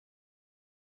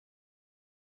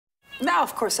Now,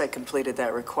 of course, I completed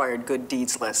that required good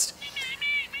deeds list.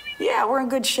 Yeah, we're in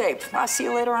good shape. I'll see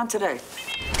you later on today.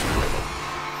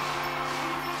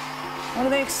 What do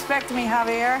they expect of me,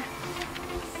 Javier?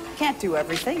 Can't do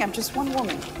everything. I'm just one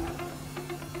woman. This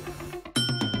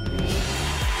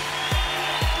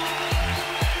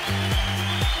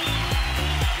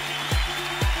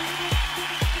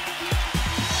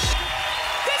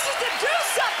is the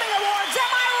DoSomething Awards,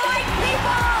 am I right,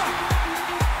 people?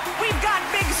 We've got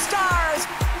big stars,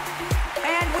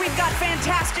 and we've got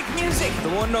fantastic music. The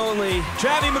one and only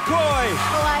Travis McCoy.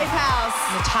 The Lifehouse.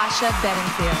 Natasha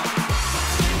Bedingfield.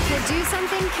 The Do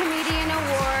Something Comedian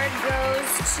Award goes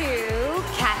to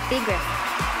Kathy Griffin.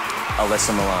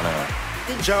 Alyssa Milano.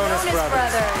 The Jonas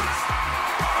Brothers.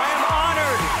 I am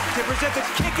honored to present the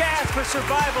Kick-Ass for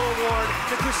Survival Award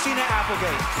to Christina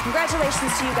Applegate. Congratulations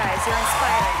to you guys. You're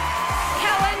inspiring.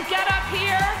 Kellen, get up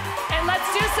here and let's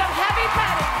do some heavy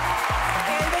petting.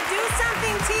 And the Do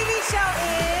Something TV show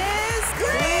is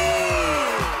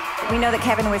Glee. We know that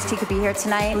Kevin wished he could be here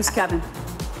tonight. Who's Kevin?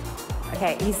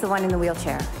 Okay, he's the one in the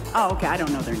wheelchair. Oh, okay. I don't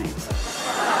know their names. 1,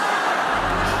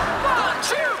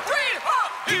 2, 3,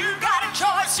 4. You got a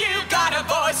choice, you got a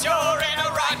voice, you're in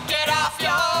a right, get off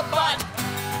your butt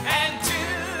and do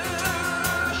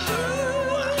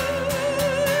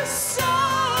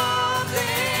something.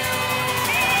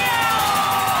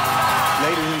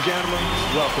 Ladies and gentlemen,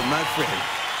 welcome my friend,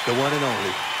 the one and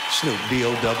only Snoop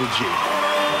D-O-double-G.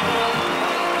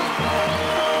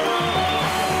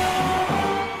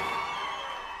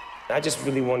 I just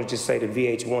really wanted to say to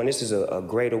VH1, this is a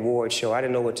great award show. I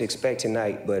didn't know what to expect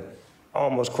tonight, but I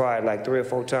almost cried like 3 or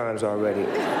 4 times already.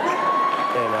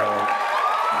 And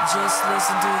just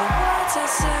listen to the words I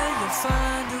say, you'll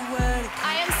find a way.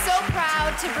 I am so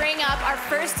proud to bring up our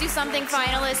first Do Something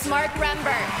finalist, Mark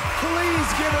Remberg. Please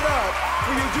give it up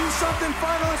for your Do Something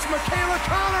finalist, Michaela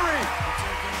Connery.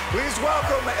 Please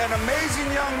welcome an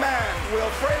amazing young man,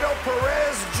 Wilfredo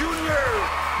Perez Jr.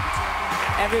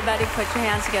 Everybody put your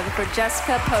hands together for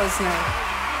Jessica Posner.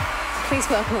 Please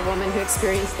welcome a woman who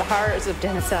experienced the horrors of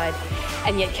genocide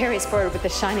and yet carries forward with the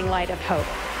shining light of hope.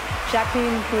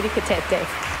 Jacqueline Murikatete.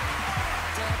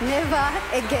 Never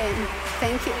again.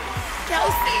 Thank you.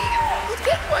 Kelsey, look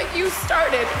at what you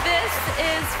started. This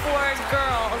is for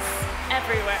girls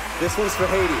everywhere. This one's for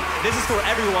Haiti. This is for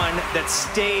everyone that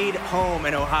stayed home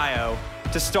in Ohio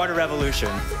to start a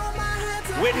revolution.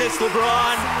 Witness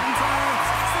LeBron.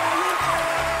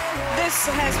 This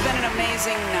has been an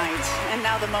amazing night. And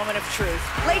now the moment of truth.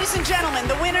 Ladies and gentlemen,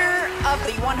 the winner of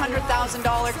the $100,000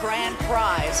 grand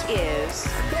prize is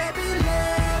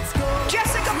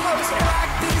Jessica Posner.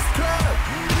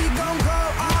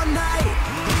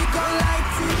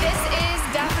 This is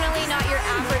definitely not your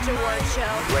average award show.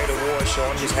 great award show.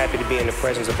 I'm just happy to be in the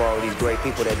presence of all these great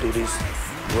people that do this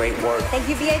great work. Thank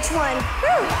you, VH1.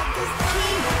 Woo!